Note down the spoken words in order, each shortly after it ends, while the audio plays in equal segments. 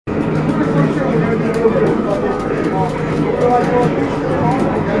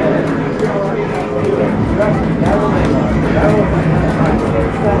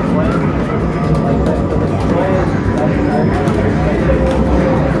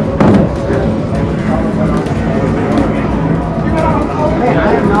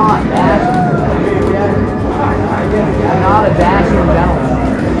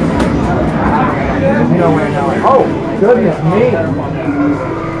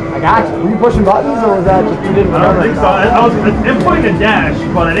got you. Were you pushing buttons or was that just you didn't remember? I don't think so. I was inputting a dash,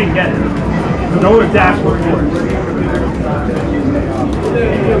 but I didn't get it. So know what a dash was for.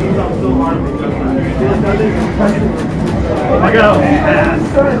 I got a pass,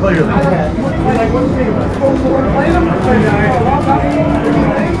 clearly.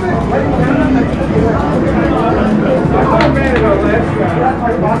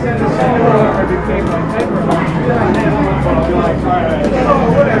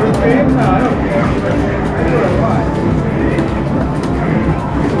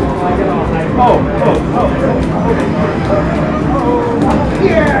 Oh.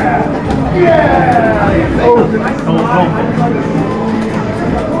 Yeah! Oh.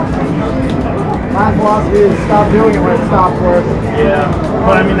 My philosophy is stop doing it when it stops working. Yeah,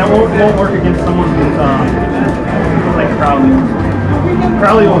 but I mean that won't work against someone who's like Crowley.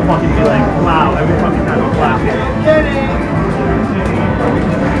 Crowley will fucking be like, wow, every fucking time I'm laughing.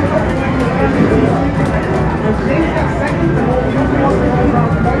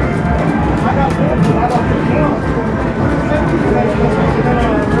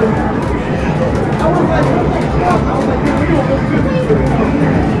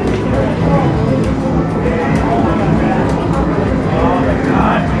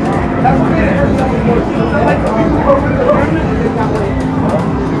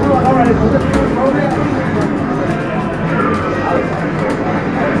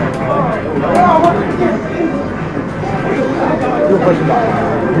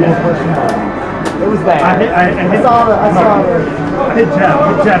 It was bad. I saw the hit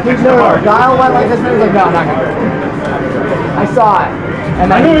jab. Guile went like this and he was like, no, I'm not gonna do it. I saw it.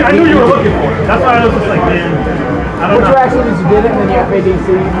 And I knew you were looking for it. That's why I was just like, man, I don't know. Which actually did you get it and then you FADC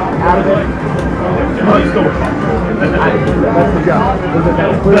out of it? No, you still were fine. That's the joke.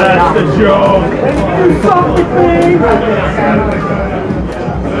 That's the joke. Do something!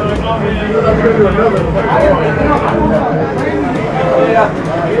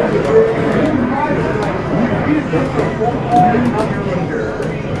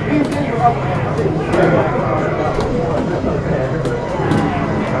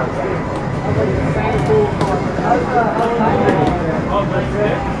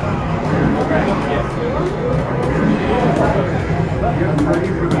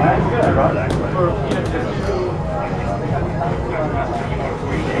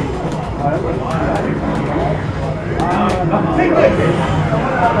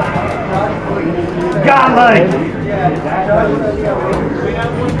 Godlike!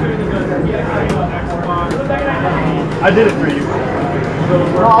 I did it for you.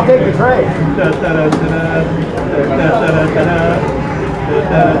 Well, I'll take the trade.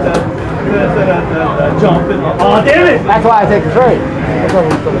 Jumping. Oh, damn it! That's why I take the trade.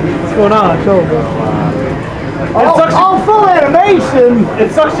 What's going on? Show me. Oh, full animation!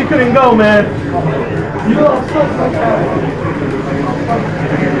 It sucks you couldn't go, man.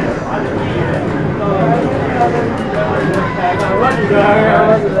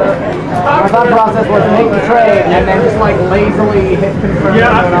 My thought process was to make the trade and then just like lazily hit confirm.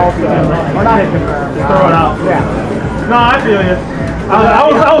 Yeah, or not hit confirm. Just throw it out. Yeah. No, I feel you.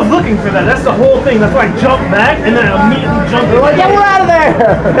 I was looking for that. That's the whole thing. That's why I jumped back and then I immediately jumped. They're like, yeah, we're out of there.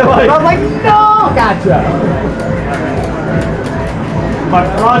 Like, I was like, no, gotcha. My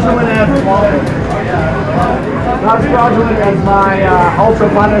fraudulent ass. Not as fraudulent as my ultra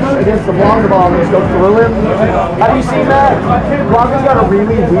punish against the Blanka ball and just go through him. Have you seen that? Blanka's got a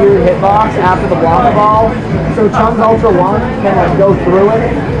really weird hitbox after the Blanka ball, so Chun's ultra one can like go through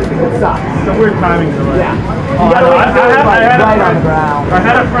it. It sucks. It's a weird timing delay. Yeah. Oh, You gotta wait until it's like I right on the ground. I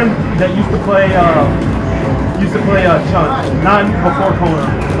had a friend that used to play Chun, not before Kona,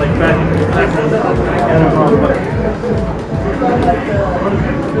 like back in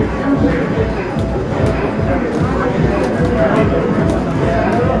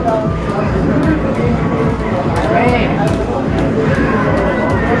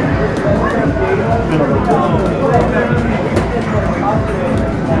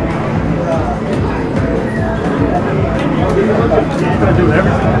do it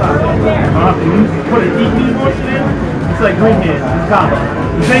every single time. You put an EQ motion in, it's like green hand, combo.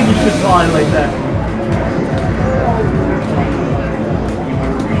 You think you should slide like that.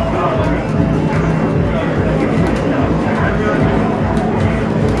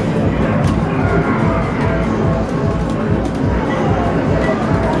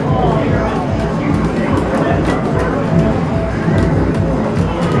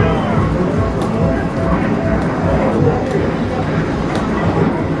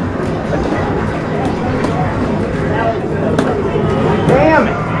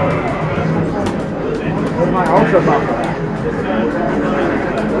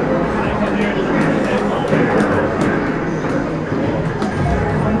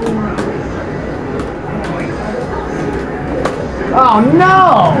 Oh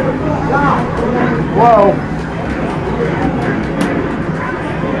no! Whoa.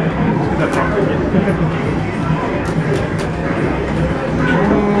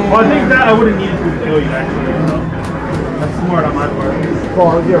 Well, I think that I would have needed to kill you actually. So that's smart on my part.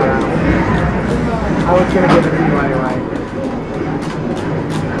 Close your round. I was gonna give it to you anyway.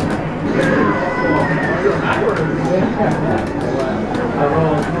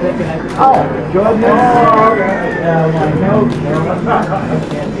 Oh, goodness.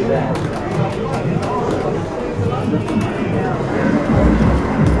 Can't do that.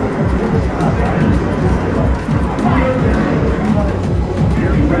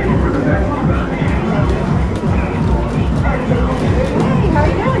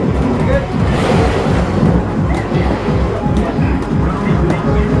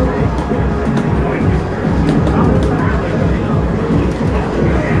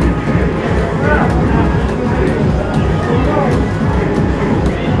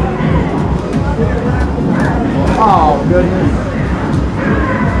 Oh, goodness.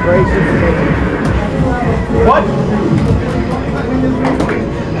 Gracious me. What?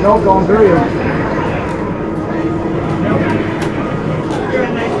 No, going through you.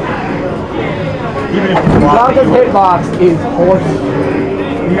 Even if you block Blanka's hitbox is horse.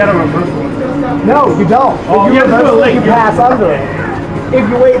 you gotta reverse it. No, you don't. Oh, If you you have to do reverse it it, late. you pass under it. If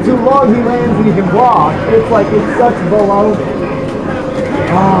you wait too long, he lands and you can block. It's like, it's such baloney.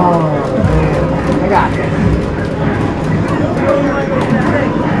 Oh, man. I got this.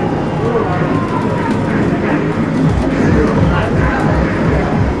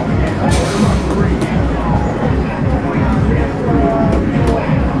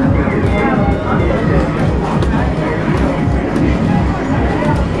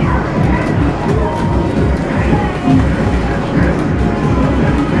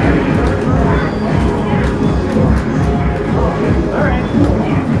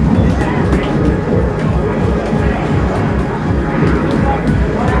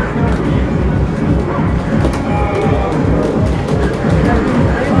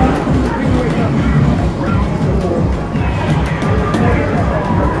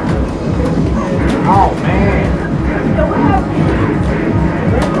 Oh, man.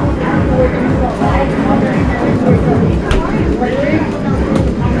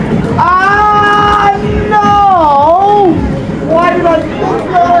 Ah, no! Why did I do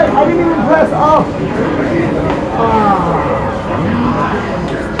that? I didn't even press up.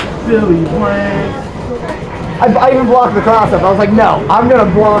 Silly blank. I even blocked the cross-up. I was like, no, I'm going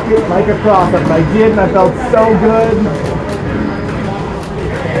to block it like a cross-up. And I did, and I felt so good.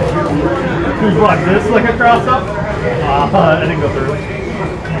 You block this like a cross up? I didn't go through.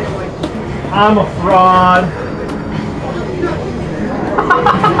 I'm a fraud.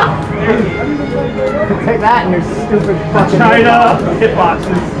 Take that in your stupid fucking China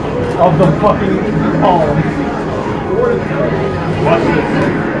hitboxes of the fucking palms. Watch this.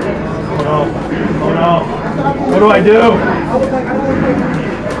 Oh no. Oh no. What do I do?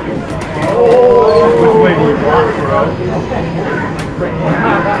 Which way do you block, bro?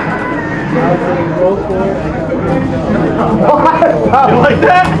 You like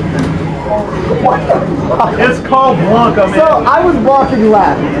that? What the fuck? It's called Blanka, man. So I was walking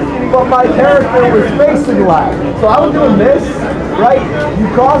left, but my character was facing left. So I was doing this, right? You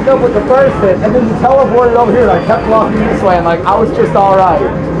crossed up with the first hit, and then you teleported over here, and I kept walking this way, and like, I was just alright.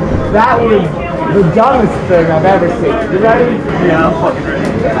 That was the dumbest thing I've ever seen. You ready? Yeah, I'm fucking ready.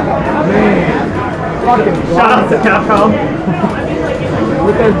 Man. Fucking Shout out to Capcom.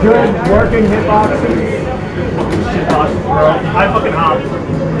 with their good working hitboxes. Shitboxes, bro. I fucking hopped.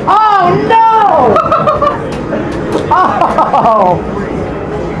 Oh no! Oh!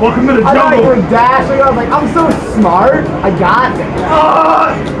 Welcome to the I thought you jungle. were dashing. I was like, I'm so smart. I got this.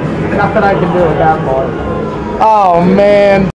 Ah! Nothing I can do with that part. Oh man.